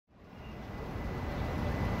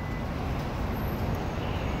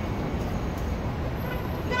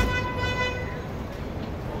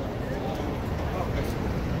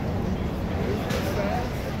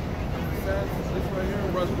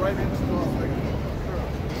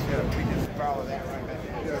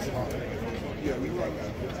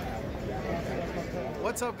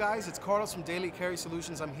What's up, guys? It's Carlos from Daily Carry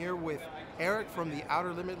Solutions. I'm here with Eric from the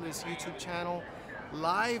Outer Limitless YouTube channel,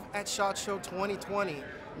 live at SHOT Show 2020.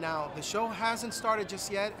 Now, the show hasn't started just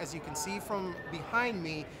yet. As you can see from behind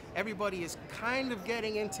me, everybody is kind of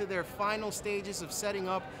getting into their final stages of setting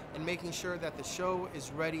up and making sure that the show is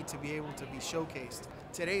ready to be able to be showcased.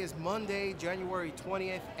 Today is Monday, January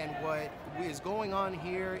 20th, and what is going on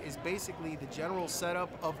here is basically the general setup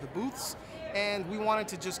of the booths, and we wanted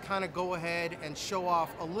to just kind of go ahead and show off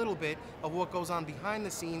a little bit of what goes on behind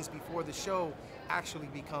the scenes before the show actually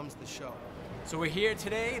becomes the show. So we're here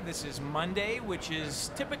today. This is Monday, which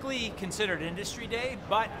is typically considered industry day,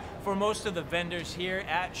 but for most of the vendors here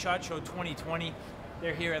at SHOT Show 2020,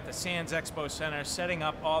 they're here at the Sands Expo Center setting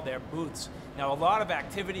up all their booths. Now, a lot of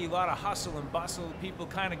activity, a lot of hustle and bustle, people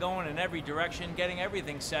kind of going in every direction, getting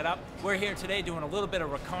everything set up. We're here today doing a little bit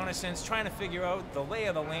of reconnaissance, trying to figure out the lay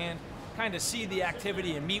of the land, kind of see the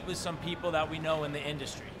activity and meet with some people that we know in the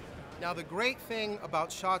industry. Now, the great thing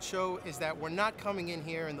about SHOT Show is that we're not coming in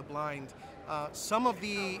here in the blind. Some of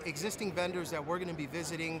the existing vendors that we're going to be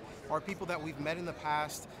visiting are people that we've met in the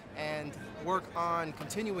past and work on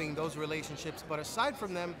continuing those relationships. But aside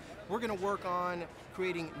from them, we're going to work on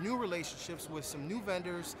creating new relationships with some new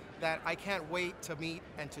vendors that I can't wait to meet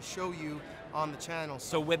and to show you on the channel.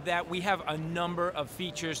 So with that, we have a number of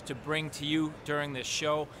features to bring to you during this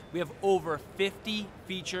show. We have over 50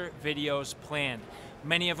 feature videos planned.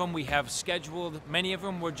 Many of them we have scheduled, many of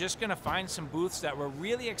them we're just going to find some booths that we're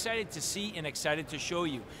really excited to see and excited to show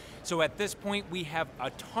you. So at this point, we have a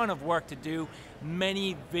ton of work to do,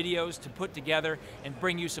 many videos to put together and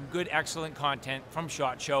bring you some good, excellent content from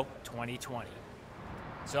SHOT Show 2020.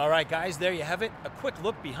 So all right, guys, there you have it. A quick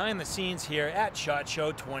look behind the scenes here at SHOT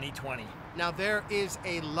Show 2020. Now, there is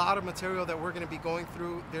a lot of material that we're going to be going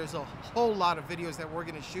through. There's a whole lot of videos that we're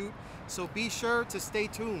going to shoot, so be sure to stay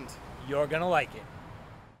tuned. You're going to like it.